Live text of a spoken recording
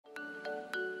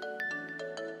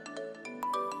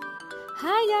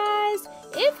Hi guys!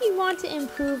 If you want to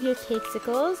improve your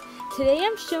Cakesicles, today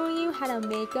I'm showing you how to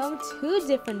make them two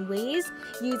different ways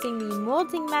using the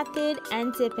molding method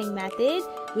and dipping method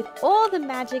with all the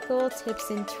magical tips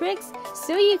and tricks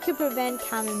so you can prevent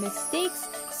common mistakes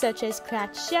such as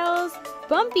cracked shells,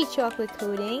 bumpy chocolate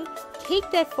coating, cake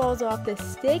that falls off the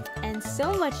stick, and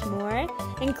so much more,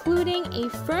 including a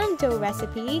firm dough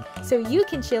recipe so you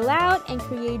can chill out and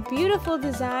create beautiful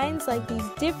designs like these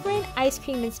different ice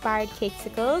cream inspired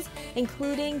Cakesicles,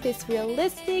 including this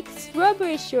realistic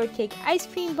strawberry shortcake ice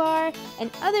cream bar and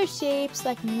other shapes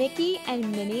like Mickey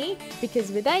and Minnie,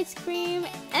 because with ice cream,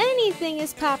 anything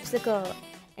is popsicle.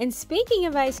 And speaking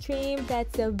of ice cream,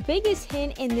 that's the biggest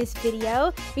hint in this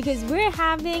video because we're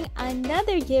having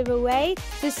another giveaway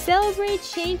to celebrate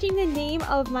changing the name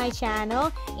of my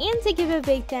channel and to give a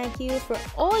big thank you for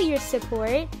all your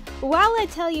support. While I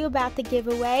tell you about the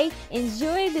giveaway,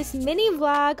 enjoy this mini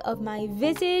vlog of my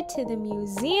visit to the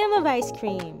Museum of Ice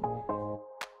Cream.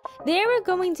 There are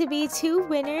going to be two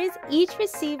winners, each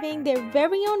receiving their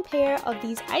very own pair of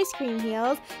these ice cream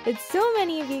heels that so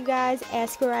many of you guys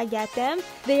ask where I get them.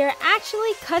 They are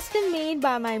actually custom made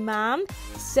by my mom.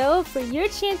 So for your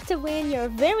chance to win your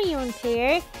very own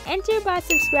pair, enter by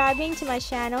subscribing to my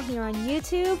channel here on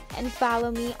YouTube and follow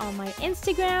me on my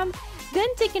Instagram. Then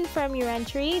to confirm your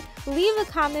entry, leave a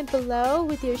comment below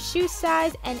with your shoe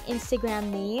size and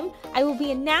Instagram name. I will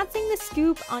be announcing the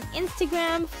scoop on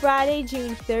Instagram Friday,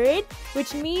 June 3rd,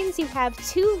 which means you have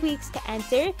 2 weeks to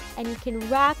enter and you can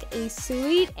rock a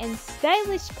sweet and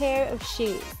stylish pair of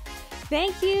shoes.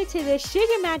 Thank you to the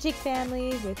Sugar Magic family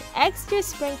with extra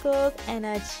sprinkles and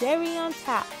a cherry on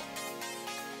top.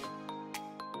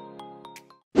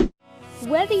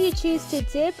 Whether you choose to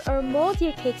dip or mold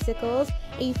your Cakesicles,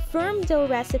 a firm dough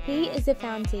recipe is the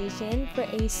foundation for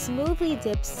a smoothly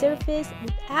dipped surface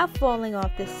without falling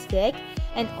off the stick,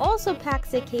 and also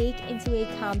packs the cake into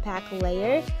a compact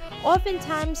layer.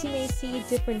 Oftentimes you may see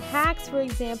different hacks, for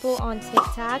example on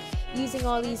TikTok, using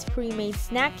all these pre-made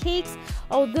snack cakes.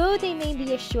 Although they may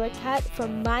be a shortcut,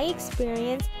 from my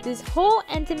experience, this whole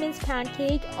Entenmann's pound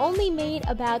cake only made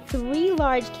about 3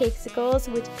 large Cakesicles,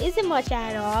 which isn't much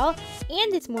at all,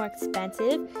 and it's more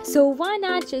expensive, so why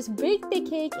not just bake the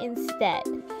cake instead?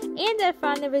 And I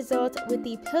found the result with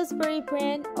the Pillsbury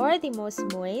brand or the most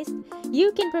moist.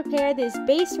 You can prepare this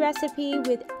base recipe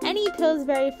with any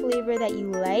Pillsbury flavor that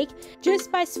you like,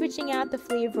 just by switching out the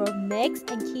flavor of mix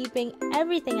and keeping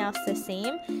everything else the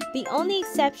same. The only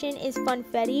exception is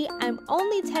funfetti. I'm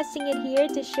only testing it here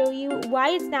to show you why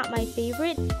it's not my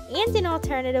favorite and an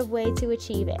alternative way to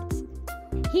achieve it.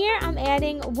 Here I'm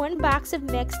adding 1 box of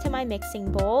mix to my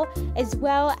mixing bowl, as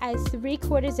well as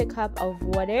 3/4 cup of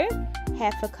water,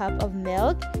 1/2 cup of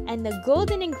milk, and the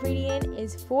golden ingredient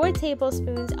is 4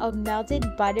 tablespoons of melted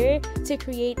butter to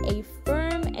create a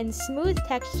firm and smooth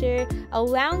texture,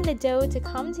 allowing the dough to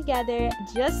come together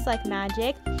just like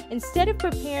magic, instead of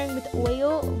preparing with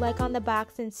oil like on the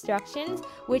box instructions,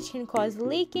 which can cause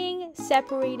leaking,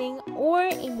 separating, or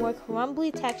a more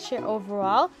crumbly texture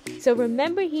overall. So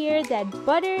remember here that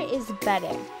butter is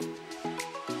better.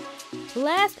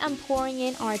 Last, I'm pouring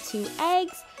in our 2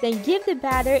 eggs, then give the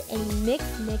batter a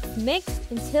mix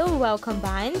until well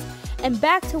combined. And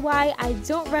back to why I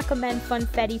don't recommend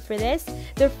funfetti for this.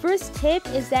 The first tip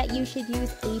is that you should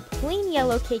use a plain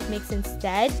yellow cake mix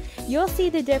instead. You'll see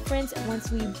the difference once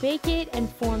we bake it and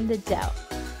form the dough.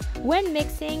 When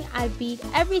mixing, I beat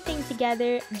everything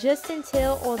together just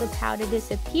until all the powder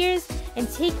disappears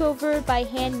and take over by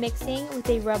hand mixing with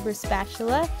a rubber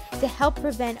spatula to help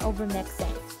prevent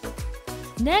overmixing.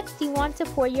 Next, you want to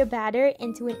pour your batter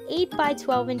into an 8 by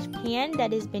 12 inch pan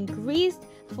that has been greased,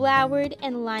 floured,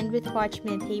 and lined with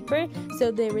parchment paper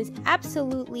so there is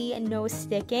absolutely no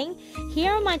sticking.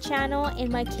 Here on my channel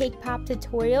in my cake pop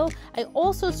tutorial, I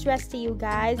also stress to you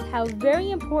guys how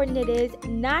very important it is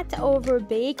not to over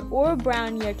bake or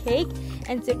brown your cake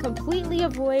and to completely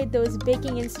avoid those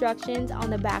baking instructions on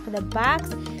the back of the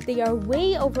box. They are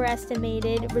way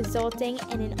overestimated, resulting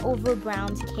in an over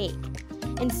browned cake.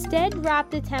 Instead, drop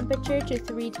the temperature to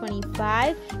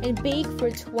 325 and bake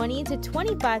for 20 to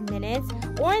 25 minutes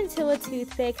or until a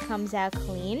toothpick comes out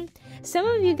clean. Some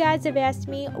of you guys have asked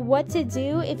me what to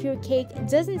do if your cake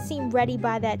doesn't seem ready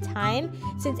by that time.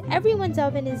 Since everyone's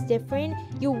oven is different,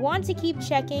 you'll want to keep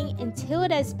checking until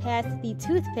it has passed the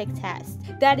toothpick test.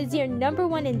 That is your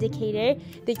 #1 indicator.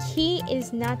 The key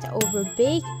is not to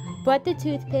overbake, but the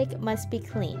toothpick must be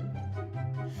clean.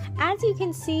 As you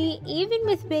can see, even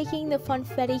with baking the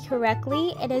funfetti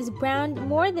correctly, it has browned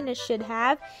more than it should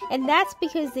have, and that's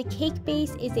because the cake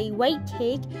base is a white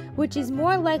cake, which is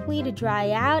more likely to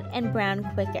dry out and brown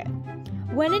quicker.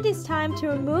 When it is time to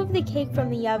remove the cake from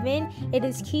the oven, it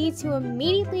is key to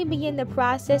immediately begin the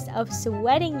process of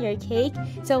sweating your cake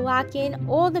to lock in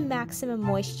all the maximum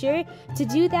moisture. To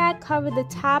do that, cover the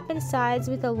top and sides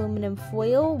with aluminum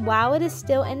foil while it is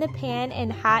still in the pan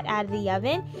and hot out of the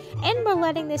oven, and we're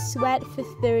letting this sweat for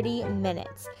 30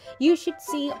 minutes. You should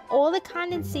see all the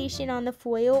condensation on the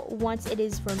foil once it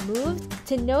is removed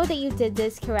to know that you did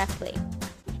this correctly.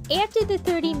 After the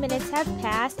 30 minutes have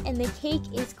passed and the cake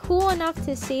is cool enough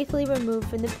to safely remove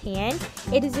from the pan,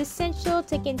 it is essential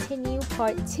to continue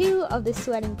part 2 of the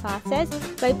sweating process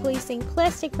by placing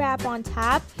plastic wrap on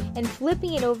top and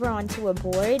flipping it over onto a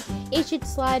board. It should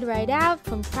slide right out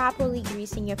from properly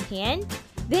greasing your pan.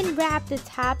 Then wrap the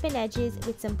top and edges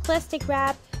with some plastic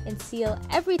wrap and seal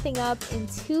everything up in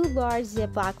 2 large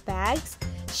Ziploc bags.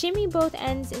 Shimmy both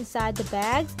ends inside the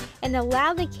bags and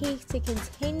allow the cake to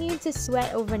continue to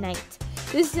sweat overnight.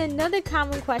 This is another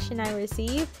common question I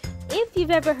receive. If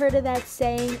you've ever heard of that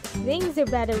saying, things are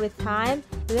better with time,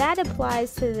 that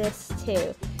applies to this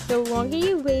too. The longer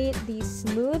you wait, the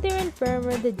smoother and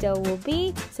firmer the dough will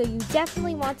be, so you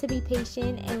definitely want to be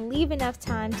patient and leave enough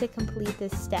time to complete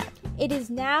this step. It is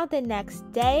now the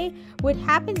next day. What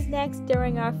happens next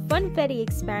during our funfetti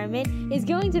experiment is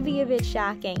going to be a bit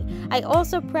shocking. I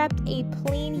also prepped a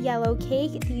plain yellow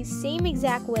cake the same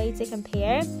exact way to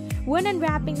compare. When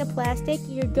unwrapping the plastic,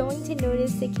 you're going to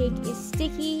notice the cake is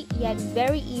sticky yet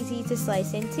very easy to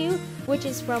slice into, which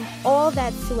is from all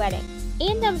that sweating.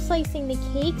 And I'm slicing the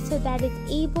cake so that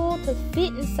it's able to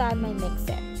fit inside my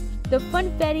mixer. The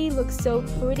funfetti looks so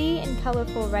pretty and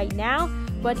colorful right now,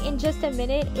 but in just a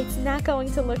minute, it's not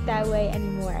going to look that way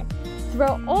anymore.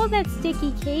 Throw all that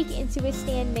sticky cake into a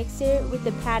stand mixer with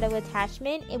the paddle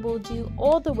attachment. It will do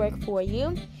all the work for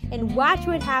you. And watch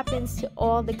what happens to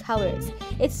all the colors.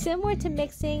 It's similar to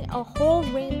mixing a whole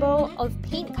rainbow of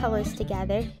paint colors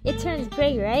together. It turns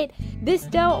gray, right? This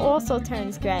dough also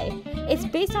turns gray. It's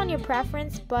based on your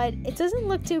preference, but it doesn't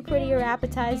look too pretty or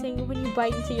appetizing when you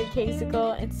bite into your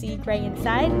Cakesicle and see gray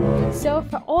inside. So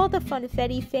for all the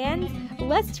funfetti fans,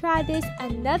 let's try this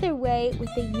another way with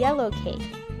the yellow cake.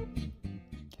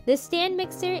 The stand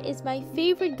mixer is my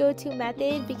favorite go-to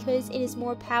method because it is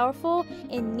more powerful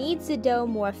and kneads the dough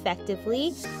more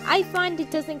effectively. I find it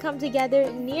doesn't come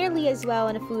together nearly as well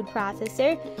in a food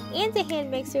processor, and the hand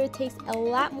mixer takes a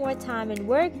lot more time and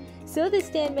work, so the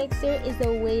stand mixer is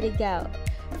the way to go.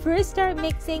 First, start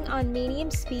mixing on medium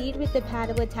speed with the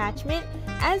paddle attachment.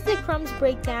 As the crumbs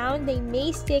break down, they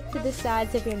may stick to the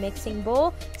sides of your mixing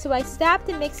bowl, so I stop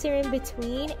the mixer in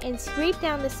between and scrape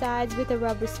down the sides with a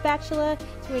rubber spatula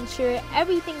to ensure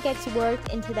everything gets worked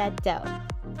into that dough.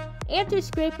 After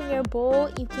scraping your bowl,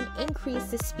 you can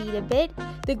increase the speed a bit.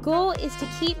 The goal is to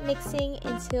keep mixing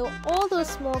until all those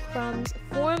small crumbs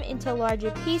form into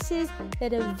larger pieces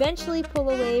that eventually pull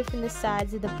away from the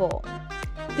sides of the bowl.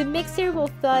 The mixer will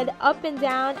thud up and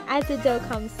down as the dough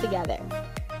comes together.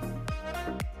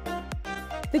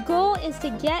 The goal is to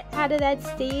get out of that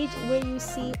stage where you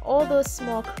see all those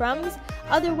small crumbs,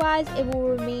 otherwise it will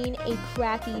remain a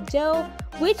cracky dough,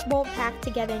 which won't pack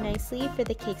together nicely for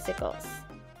the Cakesicles.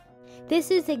 This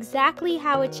is exactly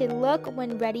how it should look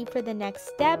when ready for the next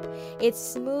step. It's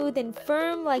smooth and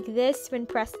firm like this when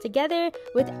pressed together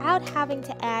without having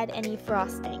to add any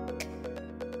frosting.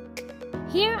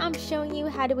 Here I'm showing you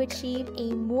how to achieve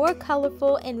a more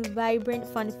colorful and vibrant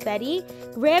funfetti.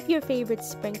 Grab your favorite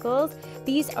sprinkles.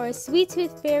 These are Sweet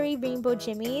Tooth Fairy Rainbow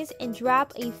Jimmies and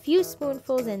drop a few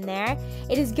spoonfuls in there.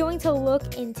 It is going to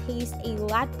look and taste a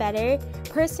lot better.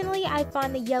 Personally, I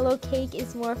find the yellow cake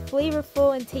is more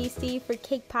flavorful and tasty for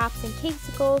cake pops and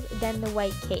Cakesicles than the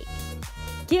white cake.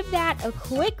 Give that a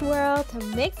quick whirl to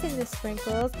mix in the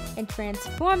sprinkles and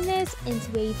transform this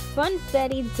into a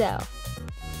funfetti dough.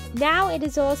 Now it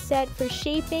is all set for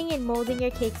shaping and molding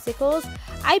your Cakesicles.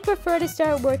 I prefer to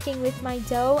start working with my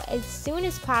dough as soon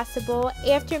as possible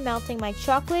after melting my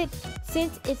chocolate,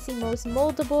 since it's the most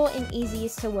moldable and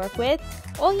easiest to work with.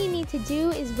 All you need to do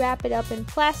is wrap it up in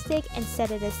plastic and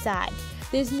set it aside.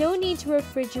 There's no need to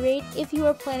refrigerate if you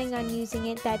are planning on using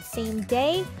it that same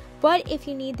day. But if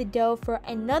you need the dough for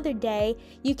another day,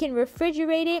 you can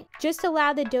refrigerate it. Just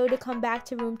allow the dough to come back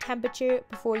to room temperature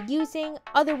before using,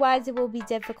 otherwise it will be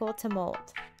difficult to mold.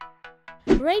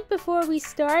 Right before we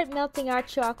start melting our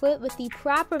chocolate with the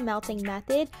proper melting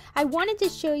method, I wanted to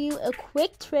show you a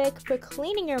quick trick for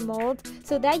cleaning your mold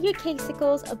so that your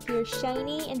Cakesicles appear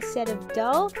shiny instead of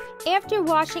dull. After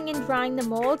washing and drying the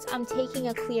molds, I'm taking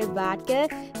a clear vodka.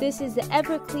 This is the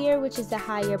Everclear, which is the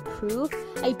higher proof.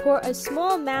 I pour a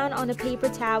small amount on a paper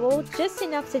towel, just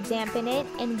enough to dampen it,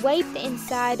 and wipe the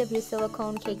inside of your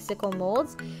silicone Cakesicle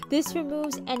molds. This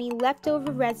removes any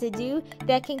leftover residue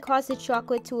that can cause the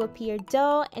chocolate to appear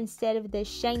dull instead of the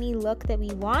shiny look that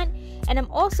we want. And I'm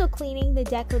also cleaning the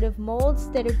decorative molds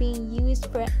that are being used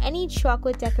for any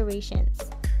chocolate decorations.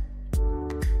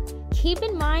 Keep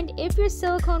in mind, if your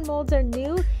silicone molds are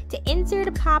new, to insert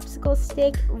a popsicle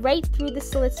stick right through the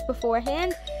slits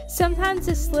beforehand. Sometimes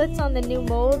the slits on the new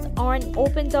molds aren't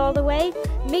opened all the way,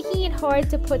 making it hard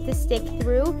to put the stick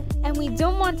through, and we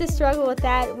don't want to struggle with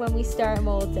that when we start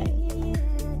molding.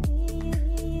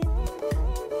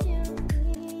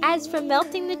 As for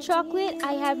melting the chocolate,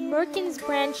 I have Merkin's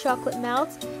brand chocolate melt.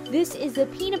 This is a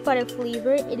peanut butter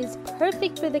flavor. It is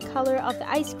perfect for the color of the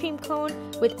ice cream cone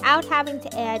without having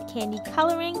to add candy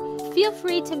coloring. Feel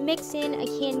free to mix in a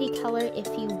candy color if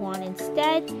you want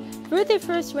instead. For the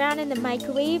first round in the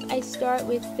microwave, I start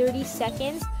with 30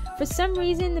 seconds. For some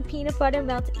reason, the peanut butter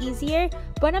melts easier,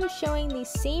 but I'm showing the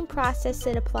same process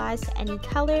that applies to any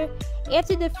color.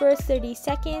 After the first 30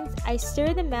 seconds, I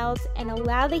stir the melt and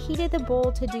allow the heat of the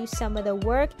bowl to do some of the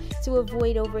work to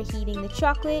avoid overheating the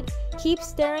chocolate. Keep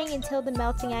stirring until the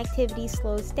melting activity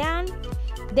slows down.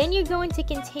 Then you're going to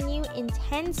continue in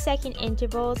 10-second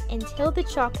intervals until the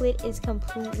chocolate is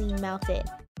completely melted.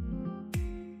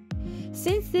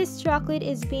 Since this chocolate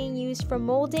is being used for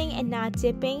molding and not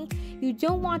dipping, you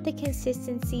don't want the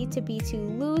consistency to be too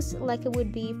loose like it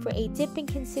would be for a dipping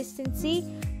consistency,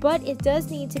 but it does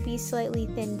need to be slightly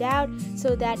thinned out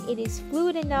so that it is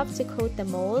fluid enough to coat the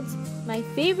molds. My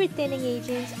favorite thinning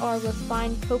agents are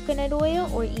refined coconut oil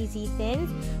or Easy Thins,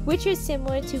 which are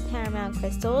similar to Paramount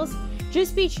crystals.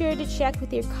 Just be sure to check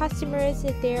with your customers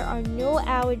if there are no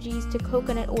allergies to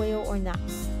coconut oil or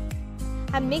nuts.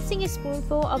 I'm mixing a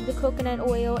spoonful of the coconut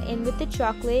oil in with the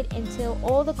chocolate until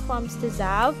all the clumps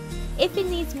dissolve. If it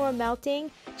needs more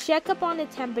melting, check up on the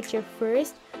temperature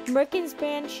first. Merkin's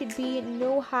brand should be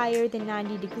no higher than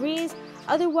 90 degrees,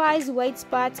 otherwise white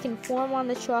spots can form on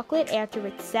the chocolate after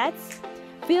it sets.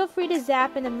 Feel free to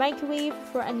zap in the microwave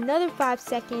for another 5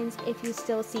 seconds if you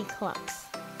still see clumps.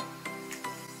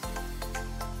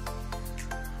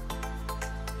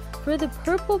 For the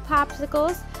purple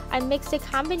popsicles, I mixed a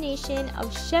combination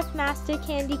of Chef Master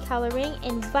candy coloring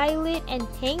in violet and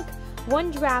pink,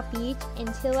 1 drop each,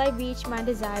 until I reach my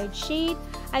desired shade.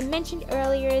 I mentioned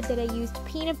earlier that I used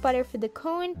peanut butter for the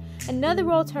cone. Another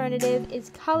alternative is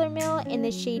Color Mill in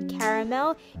the shade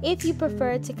Caramel if you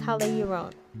prefer to color your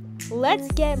own. Let's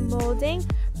get molding.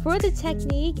 For the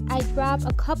technique, I drop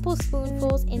a couple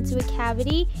spoonfuls into a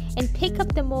cavity and pick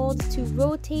up the molds to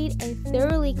rotate and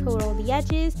thoroughly coat all the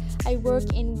edges. I work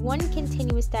in one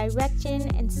continuous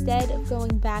direction instead of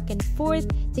going back and forth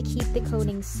to keep the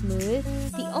coating smooth.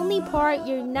 The only part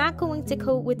you're not going to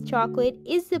coat with chocolate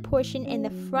is the portion in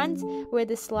the front where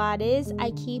the slot is.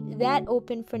 I keep that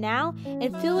open for now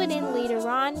and fill it in later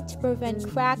on to prevent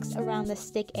cracks around the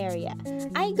stick area.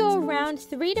 I go around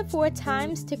 3 to 4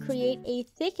 times to create a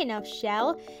thick enough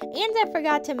shell, and I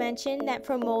forgot to mention that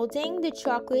for molding, the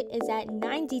chocolate is at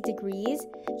 90 degrees.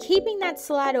 Keeping that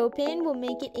slot open will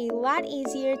make it a lot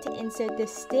easier to insert the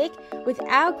stick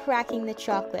without cracking the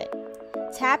chocolate.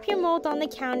 Tap your mold on the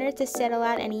counter to settle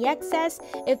out any excess.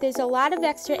 If there's a lot of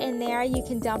extra in there, you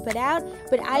can dump it out,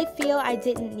 but I feel I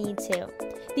didn't need to.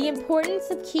 The importance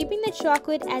of keeping the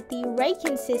chocolate at the right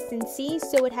consistency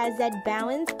so it has that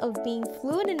balance of being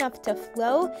fluid enough to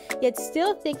flow, yet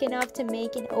still thick enough to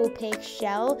make an opaque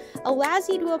shell, allows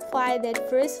you to apply that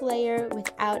first layer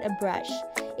without a brush.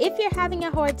 If you're having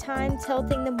a hard time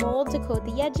tilting the mold to coat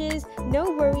the edges, no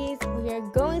worries, we are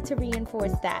going to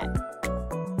reinforce that.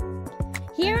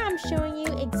 Here I'm showing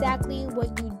you exactly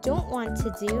what you don't want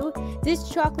to do. This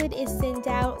chocolate is thinned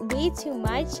out way too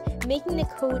much, making the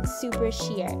coat super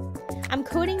sheer. I'm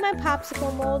coating my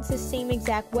popsicle molds the same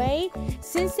exact way.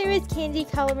 Since there is candy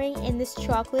coloring in this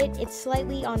chocolate, it's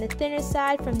slightly on the thinner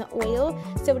side from the oil,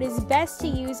 so it is best to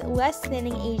use less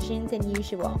thinning agent than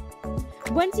usual.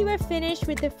 Once you are finished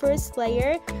with the first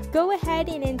layer, go ahead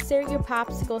and insert your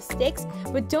popsicle sticks,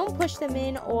 but don't push them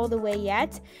in all the way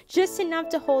yet, just enough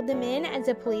to hold them in as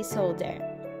a placeholder.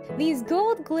 These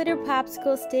gold glitter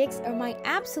popsicle sticks are my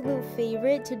absolute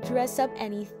favorite to dress up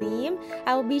any theme.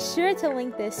 I will be sure to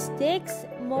link the sticks,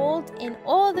 mold, and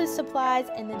all the supplies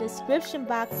in the description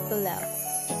box below.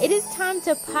 It is time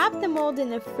to pop the mold in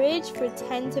the fridge for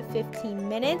 10 to 15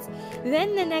 minutes.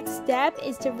 Then the next step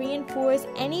is to reinforce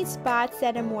any spots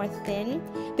that are more thin.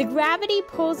 The gravity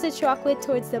pulls the chocolate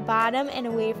towards the bottom and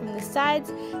away from the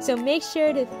sides, so make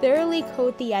sure to thoroughly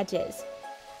coat the edges.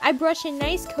 I brush a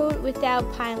nice coat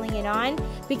without piling it on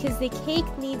because the cake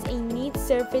needs a neat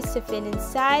surface to fit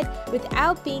inside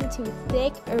without being too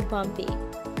thick or bumpy.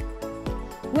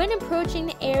 When approaching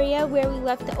the area where we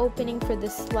left the opening for the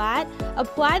slot,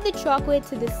 apply the chocolate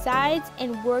to the sides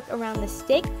and work around the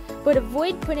stick, but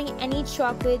avoid putting any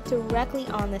chocolate directly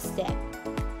on the stick.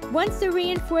 Once the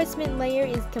reinforcement layer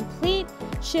is complete,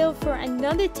 chill for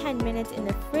another 10 minutes in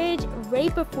the fridge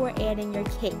right before adding your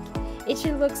cake. It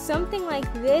should look something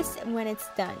like this when it's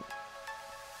done.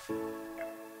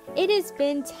 It has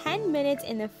been 10 minutes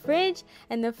in the fridge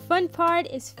and the fun part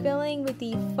is filling with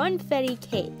the funfetti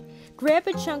cake. Grab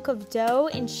a chunk of dough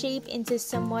and shape into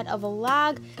somewhat of a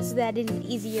log so that it is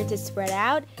easier to spread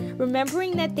out,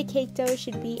 remembering that the cake dough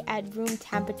should be at room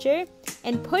temperature,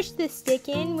 and push the stick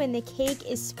in when the cake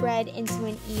is spread into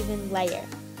an even layer.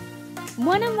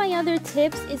 One of my other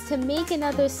tips is to make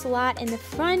another slot in the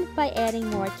front by adding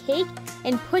more cake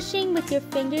and pushing with your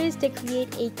fingers to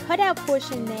create a cutout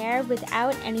portion there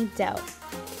without any dough.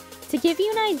 To give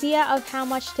you an idea of how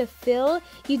much to fill,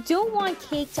 you don't want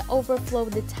cake to overflow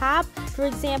the top. For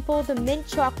example, the mint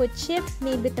chocolate chip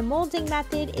made with the molding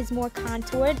method is more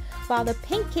contoured, while the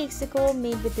pink Cakesicle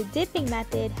made with the dipping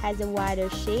method has a wider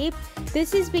shape.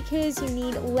 This is because you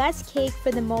need less cake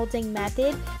for the molding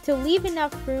method to leave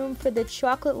enough room for the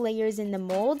chocolate layers in the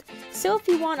mold. So if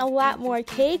you want a lot more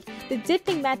cake, the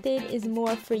dipping method is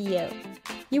more for you.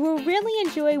 You will really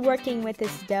enjoy working with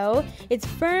this dough. It's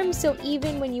firm, so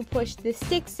even when you push the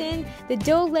sticks in, the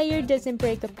dough layer doesn't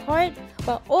break apart,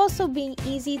 while also being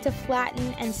easy to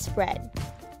flatten and spread.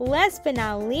 Last but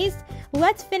not least,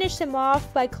 let's finish them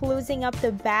off by closing up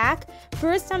the back.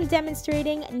 First, I'm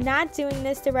demonstrating not doing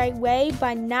this the right way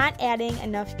by not adding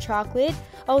enough chocolate.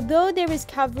 Although there is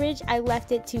coverage, I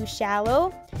left it too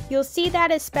shallow. You'll see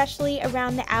that especially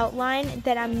around the outline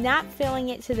that I'm not filling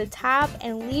it to the top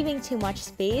and leaving too much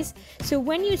space. So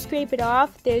when you scrape it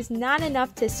off, there's not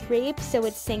enough to scrape so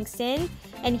it sinks in.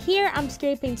 And here I'm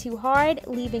scraping too hard,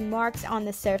 leaving marks on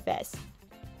the surface.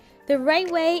 The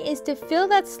right way is to fill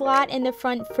that slot in the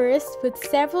front first with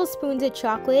several spoons of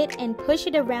chocolate and push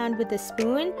it around with a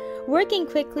spoon, working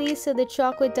quickly so the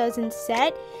chocolate doesn't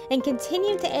set, and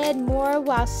continue to add more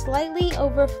while slightly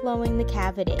overflowing the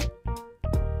cavity.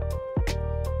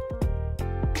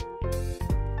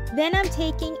 Then I'm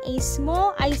taking a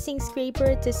small icing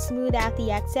scraper to smooth out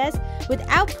the excess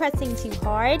without pressing too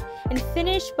hard, and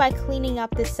finish by cleaning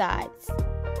up the sides.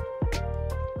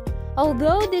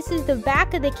 Although this is the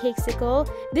back of the Cakesicle,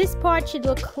 this part should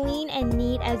look clean and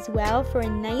neat as well for a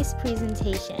nice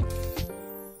presentation.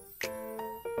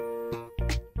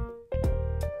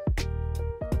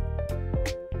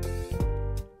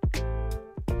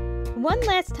 One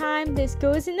last time, this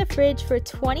goes in the fridge for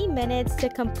 20 minutes to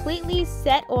completely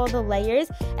set all the layers,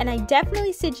 and I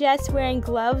definitely suggest wearing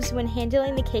gloves when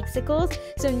handling the Cakesicles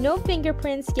so no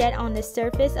fingerprints get on the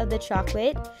surface of the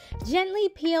chocolate. Gently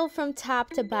peel from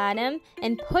top to bottom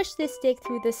and push the stick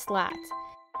through the slots.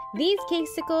 These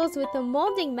Cakesicles with the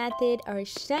molding method are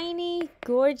shiny,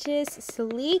 gorgeous,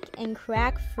 sleek, and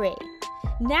crack-free.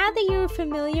 Now that you're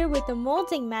familiar with the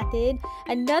molding method,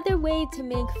 another way to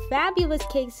make fabulous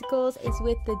Cakesicles is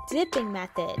with the dipping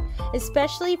method,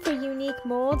 especially for unique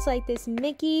molds like this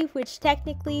Mickey, which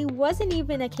technically wasn't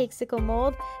even a Cakesicle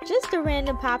mold, just a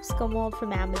random popsicle mold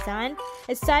from Amazon.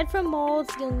 Aside from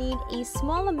molds, you'll need a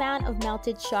small amount of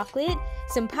melted chocolate,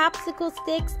 some popsicle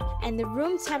sticks, and the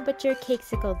room temperature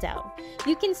Cakesicle dough.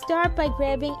 You can start by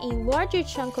grabbing a larger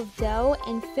chunk of dough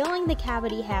and filling the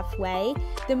cavity halfway.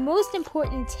 The most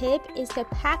important tip is to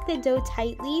pack the dough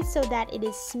tightly so that it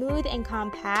is smooth and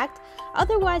compact.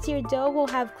 Otherwise, your dough will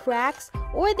have cracks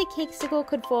or the Cakesicle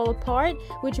could fall apart,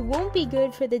 which won't be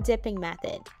good for the dipping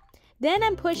method. Then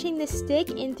I'm pushing the stick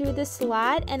in through the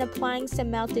slot and applying some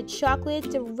melted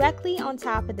chocolate directly on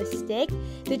top of the stick.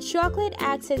 The chocolate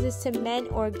acts as a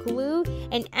cement or glue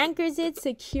and anchors it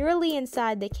securely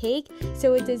inside the cake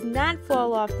so it does not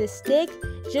fall off the stick,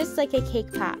 just like a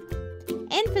cake pop.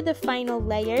 And for the final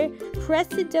layer, press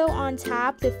the dough on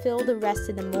top to fill the rest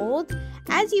of the mold.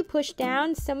 As you push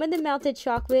down, some of the melted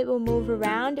chocolate will move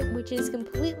around, which is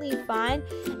completely fine.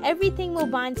 Everything will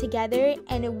bond together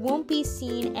and it won't be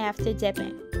seen after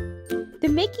dipping. The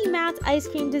Mickey Mouse ice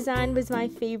cream design was my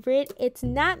favorite. It's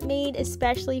not made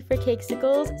especially for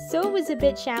Cakesicles, so it was a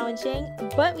bit challenging,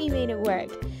 but we made it work.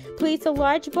 Place a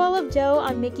large ball of dough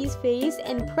on Mickey's face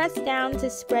and press down to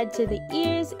spread to the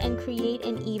ears and create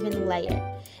an even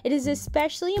layer. It is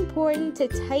especially important to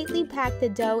tightly pack the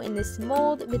dough in this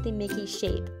mold with the Mickey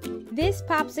shape. This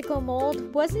popsicle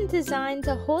mold wasn't designed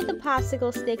to hold the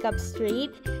popsicle stick up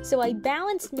straight, so I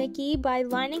balanced Mickey by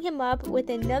lining him up with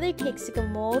another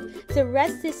Cakesicle mold to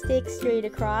rest the stick straight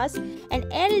across, and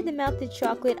added the melted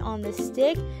chocolate on the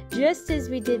stick just as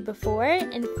we did before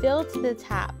and filled to the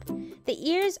top. The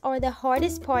ears are the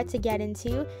hardest part to get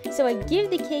into, so I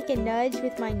give the cake a nudge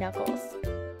with my knuckles.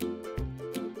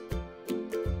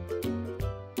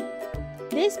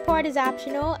 This part is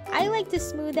optional. I like to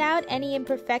smooth out any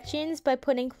imperfections by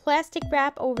putting plastic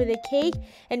wrap over the cake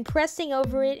and pressing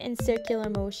over it in circular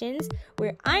motions.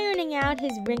 We're ironing out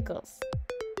his wrinkles.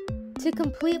 To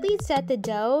completely set the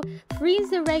dough,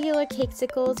 freeze the regular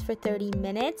Cakesicles for 30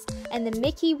 minutes and the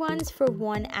Mickey ones for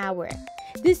 1 hour.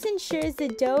 This ensures the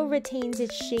dough retains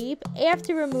its shape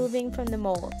after removing from the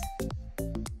mold.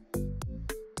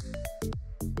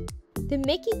 The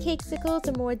Mickey Cakesicles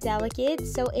are more delicate,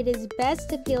 so it is best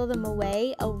to peel them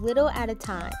away a little at a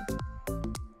time.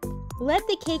 Let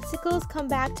the Cakesicles come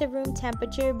back to room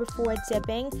temperature before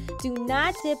dipping. Do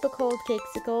not dip a cold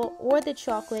Cakesicle or the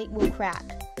chocolate will crack.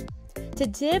 To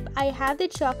dip, I have the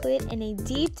chocolate in a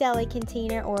deep deli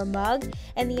container or mug,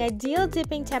 and the ideal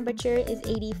dipping temperature is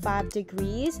 85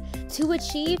 degrees. To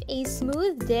achieve a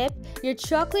smooth dip, your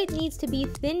chocolate needs to be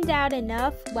thinned out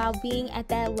enough while being at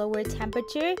that lower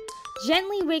temperature.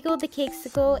 Gently wiggle the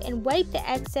Cakesicle and wipe the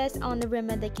excess on the rim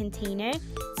of the container.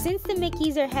 Since the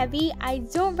Mickeys are heavy, I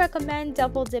don't recommend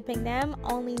double dipping them.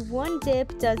 Only one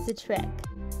dip does the trick.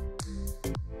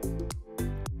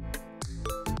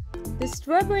 The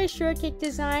Strawberry Shortcake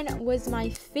design was my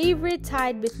favorite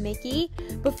tied with Mickey.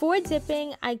 Before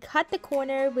dipping, I cut the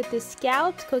corner with the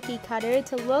scalped cookie cutter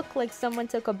to look like someone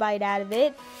took a bite out of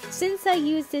it. Since I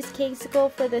used this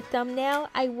Cakesicle for the thumbnail,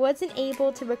 I wasn't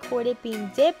able to record it being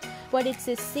dipped, but it's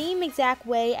the same exact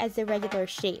way as the regular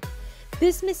shape.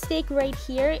 This mistake right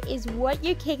here is what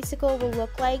your Cakesicle will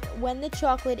look like when the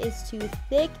chocolate is too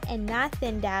thick and not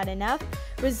thinned out enough,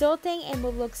 resulting in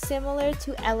what looks similar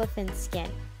to elephant skin.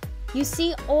 You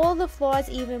see all the flaws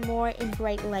even more in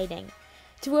bright lighting.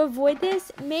 To avoid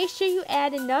this, make sure you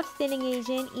add enough thinning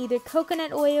agent, either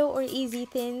coconut oil or Easy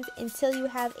Thins, until you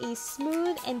have a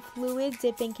smooth and fluid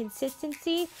dipping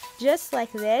consistency, just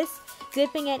like this,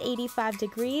 dipping at 85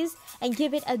 degrees, and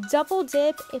give it a double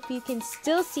dip if you can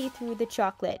still see through the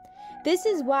chocolate. This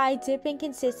is why dipping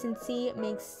consistency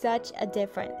makes such a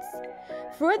difference.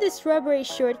 For the Strawberry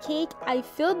Shortcake, I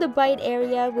filled the bite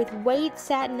area with white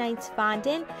satinite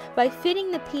fondant by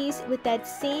fitting the piece with that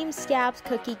same scalped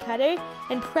cookie cutter,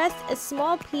 and pressed a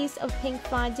small piece of pink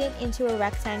fondant into a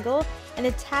rectangle and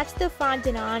attached the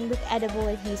fondant on with edible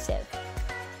adhesive.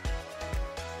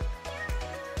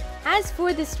 As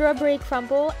for the strawberry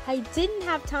crumble, I didn't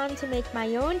have time to make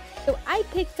my own, so I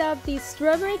picked up these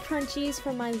strawberry crunchies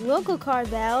from my local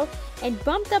Carvel and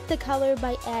bumped up the color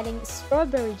by adding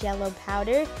strawberry jello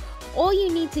powder. All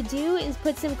you need to do is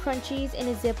put some crunchies in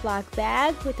a Ziploc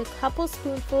bag with a couple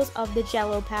spoonfuls of the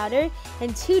jello powder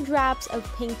and 2 drops of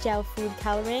pink gel food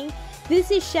coloring.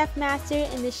 This is Chef Master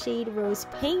in the shade Rose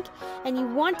Pink, and you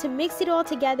want to mix it all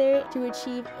together to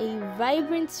achieve a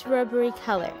vibrant strawberry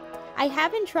color. I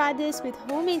haven't tried this with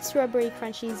homemade strawberry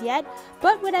crunchies yet,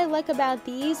 but what I like about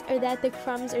these are that the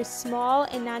crumbs are small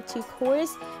and not too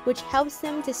coarse, which helps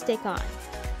them to stick on.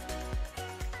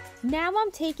 Now I'm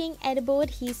taking edible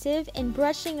adhesive and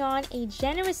brushing on a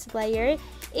generous layer.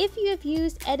 If you have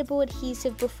used edible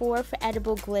adhesive before for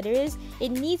edible glitters, it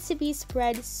needs to be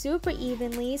spread super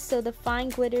evenly so the fine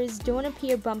glitters don't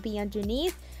appear bumpy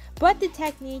underneath. But the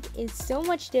technique is so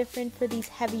much different for these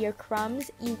heavier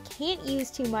crumbs. You can't use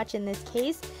too much in this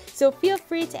case, so feel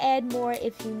free to add more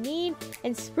if you need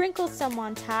and sprinkle some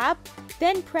on top.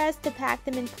 Then press to pack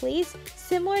them in place,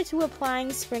 similar to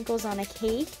applying sprinkles on a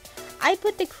cake. I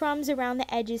put the crumbs around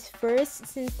the edges first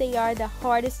since they are the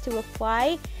hardest to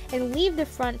apply, and leave the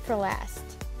front for last.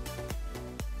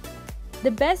 The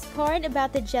best part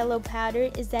about the jello powder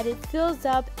is that it fills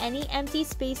up any empty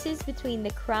spaces between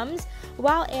the crumbs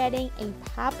while adding a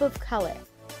pop of color.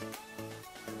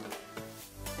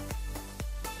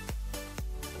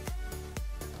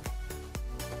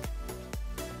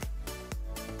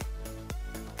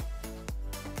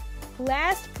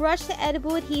 Last, brush the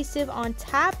edible adhesive on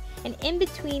top and in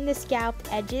between the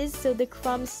scalped edges so the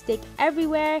crumbs stick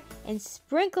everywhere, and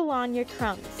sprinkle on your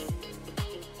crumbs.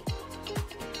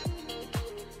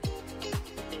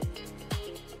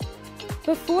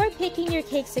 Before picking your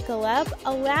Cakesicle up,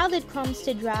 allow the crumbs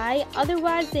to dry,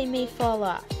 otherwise they may fall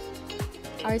off.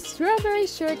 Our Strawberry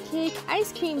Shortcake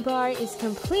ice cream bar is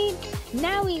complete,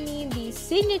 Now we need the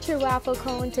signature waffle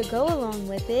cone to go along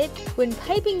with it. When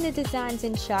piping the designs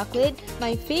in chocolate,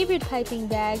 my favorite piping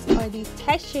bags are these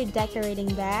textured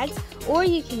decorating bags, or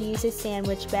you can use a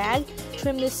sandwich bag.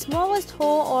 Trim the smallest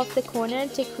hole off the corner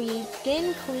to create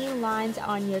thin, clean lines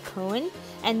on your cone.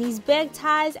 And these bag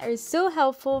ties are so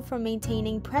helpful for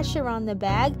maintaining pressure on the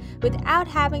bag without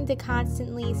having to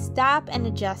constantly stop and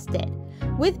adjust it.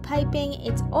 With piping,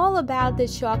 it's all about the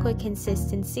chocolate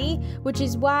consistency, which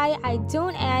is why I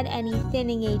don't add any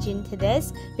thinning agent to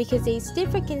this, because a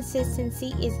stiffer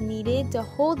consistency is needed to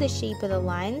hold the shape of the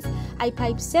lines. I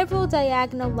pipe several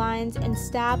diagonal lines and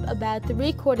stop about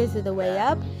 3/4 of the way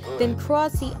up, then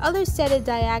cross the other set of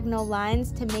diagonal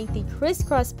lines to make the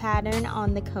crisscross pattern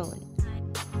on the cone.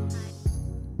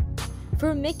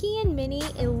 For Mickey and Minnie,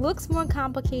 it looks more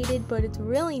complicated, but it's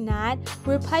really not.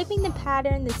 We're piping the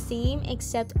pattern the same,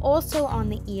 except also on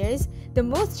the ears. The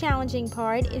most challenging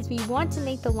part is we want to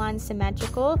make the lines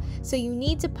symmetrical, so you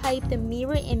need to pipe the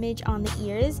mirror image on the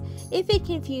ears. If it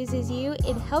confuses you,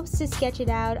 it helps to sketch it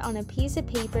out on a piece of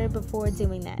paper before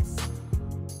doing this.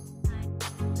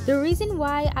 The reason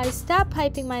why I stop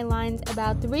piping my lines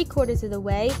about 3/4 of the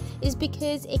way is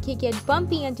because it could get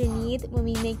bumpy underneath when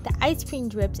we make the ice cream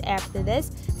drips after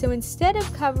this. So instead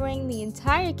of covering the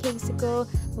entire Cakesicle,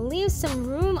 leave some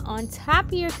room on top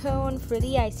of your cone for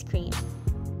the ice cream.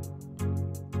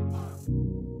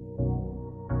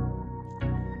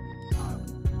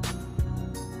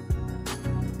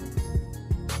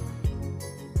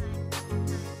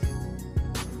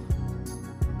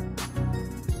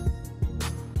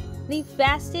 The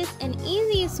fastest and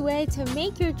easiest way to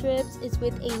make your drips is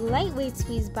with a lightweight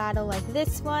squeeze bottle like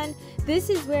this one. This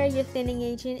is where your thinning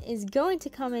agent is going to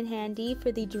come in handy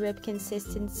for the drip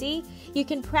consistency. You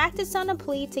can practice on a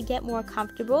plate to get more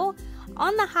comfortable.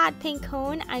 On the hot pink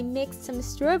cone, I mixed some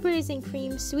strawberries and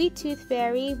cream Sweet Tooth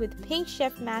Fairy with pink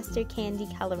Chef Master candy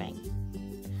coloring.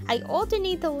 I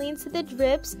alternate the lanes of the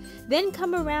drips, then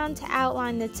come around to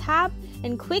outline the top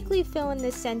and quickly fill in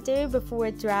the center before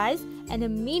it dries, and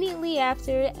immediately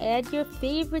after add your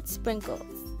favorite sprinkles.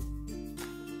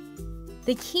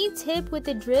 The key tip with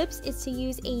the drips is to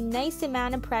use a nice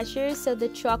amount of pressure so the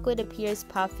chocolate appears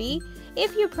puffy.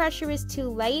 If your pressure is too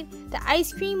light, the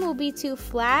ice cream will be too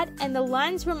flat and the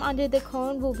lines from under the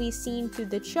cone will be seen through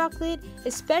the chocolate,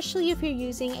 especially if you're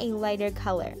using a lighter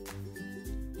color.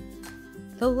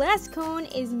 The last cone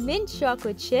is mint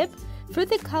chocolate chip. For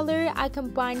the color, I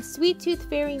combined Sweet Tooth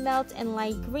Fairy Melt and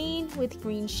light green with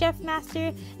green Chef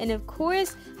Master, and of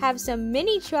course, have some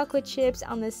mini chocolate chips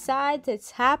on the side to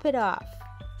top it off.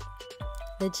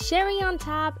 The cherry on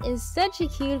top is such a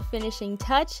cute finishing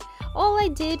touch. All I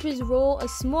did was roll a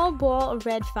small ball of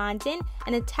red fondant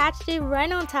and attached it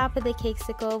right on top of the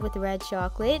Cakesicle with red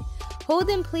chocolate. Hold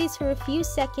in place for a few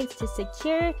seconds to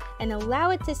secure and allow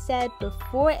it to set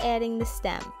before adding the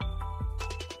stem.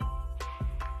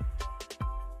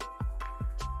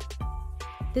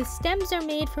 The stems are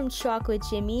made from chocolate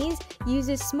jimmies. Use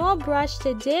a small brush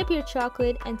to dab your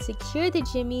chocolate and secure the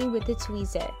jimmy with a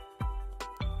tweezer.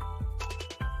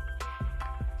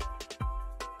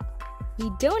 We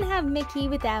don't have Mickey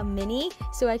without Minnie,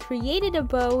 so I created a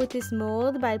bow with this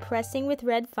mold by pressing with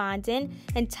red fondant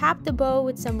and topped the bow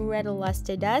with some red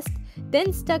luster dust,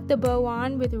 then stuck the bow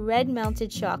on with red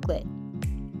melted chocolate.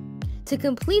 To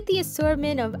complete the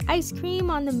assortment of ice cream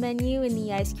on the menu in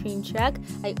the ice cream truck,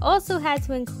 I also had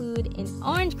to include an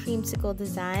orange creamsicle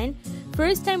design.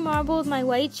 First, I marbled my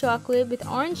white chocolate with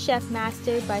orange Chef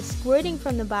Master by squirting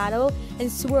from the bottle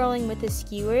and swirling with a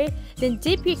skewer. Then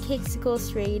dip your Cakesicle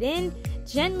straight in,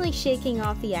 gently shaking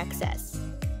off the excess.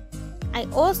 I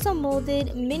also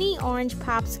molded mini orange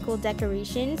popsicle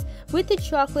decorations with the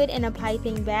chocolate in a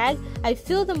piping bag. I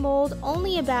fill the mold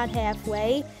only about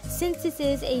halfway since this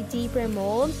is a deeper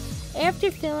mold.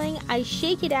 After filling, I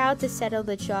shake it out to settle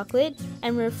the chocolate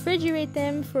and refrigerate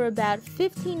them for about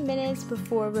 15 minutes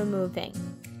before removing.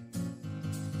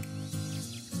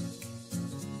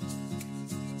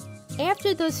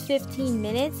 After those 15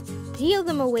 minutes, peel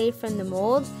them away from the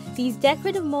mold. These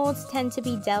decorative molds tend to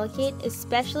be delicate,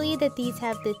 especially that these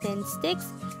have the thin sticks.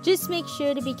 Just make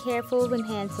sure to be careful when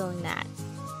handling that.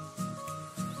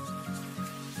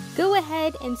 Go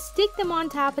ahead and stick them on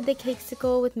top of the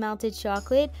Cakesicle with melted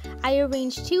chocolate. I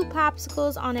arranged 2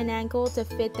 popsicles on an angle to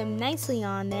fit them nicely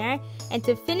on there. And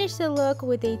to finish the look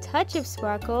with a touch of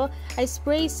sparkle, I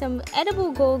spray some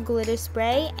edible gold glitter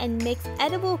spray and mix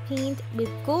edible paint with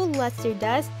gold luster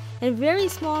dust and very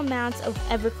small amounts of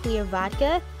Everclear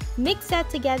vodka. Mix that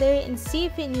together and see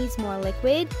if it needs more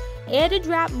liquid. Add a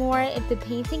drop more if the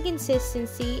painting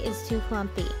consistency is too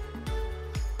clumpy.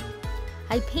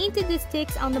 I painted the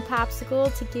sticks on the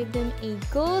popsicle to give them a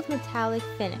gold metallic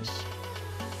finish.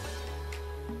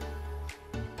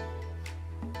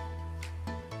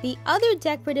 The other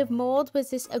decorative mold was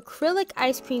this acrylic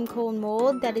ice cream cone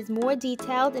mold that is more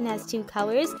detailed and has 2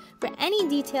 colors. For any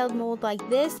detailed mold like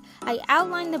this, I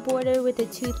outline the border with a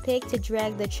toothpick to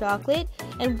drag the chocolate,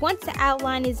 and once the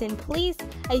outline is in place,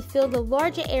 I fill the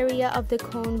larger area of the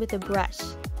cone with a brush.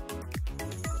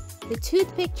 The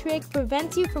toothpick trick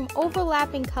prevents you from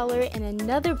overlapping color in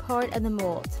another part of the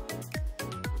mold.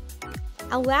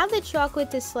 Allow the chocolate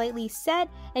to slightly set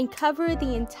and cover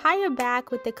the entire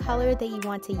back with the color that you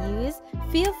want to use.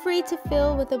 Feel free to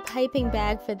fill with a piping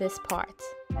bag for this part.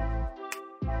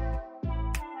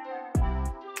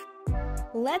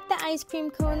 Let the ice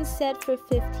cream cones set for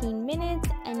 15 minutes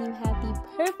and you have the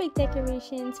perfect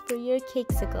decorations for your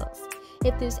Cakesicles.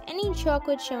 If there's any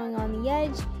chocolate showing on the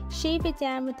edge, shave it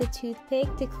down with a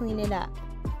toothpick to clean it up.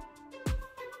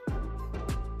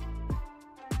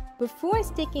 Before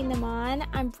sticking them on,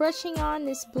 I'm brushing on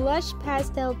this blush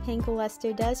pastel pink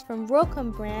luster dust from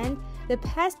Rokum brand. The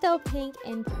pastel pink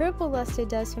and purple luster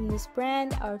dust from this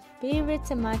brand are favorites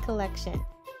in my collection.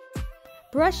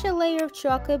 Brush a layer of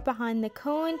chocolate behind the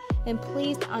cone and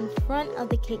place on front of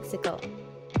the Cakesicle.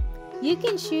 You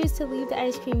can choose to leave the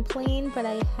ice cream plain, but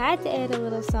I had to add a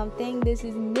little something. This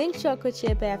is mint chocolate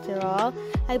chip after all.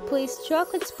 I placed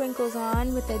chocolate sprinkles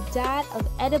on with a dot of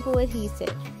edible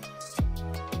adhesive.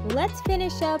 Let's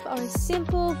finish up our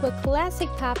simple but classic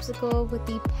popsicle with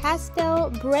the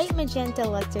pastel bright magenta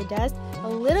luster dust. A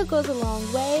little goes a long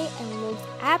way and looks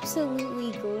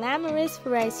absolutely glamorous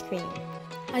for ice cream.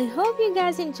 I hope you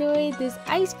guys enjoyed this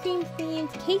ice cream themed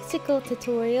Cakesicle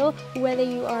tutorial, whether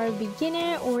you are a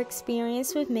beginner or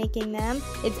experienced with making them.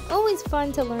 It's always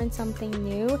fun to learn something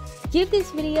new. Give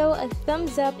this video a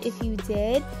thumbs up if you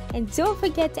did, and don't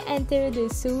forget to enter the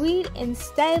sweet and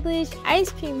stylish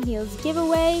ice cream heels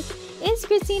giveaway. It's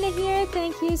Christina here.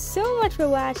 Thank you so much for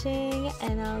watching,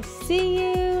 and I'll see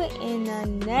you in the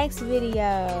next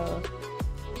video.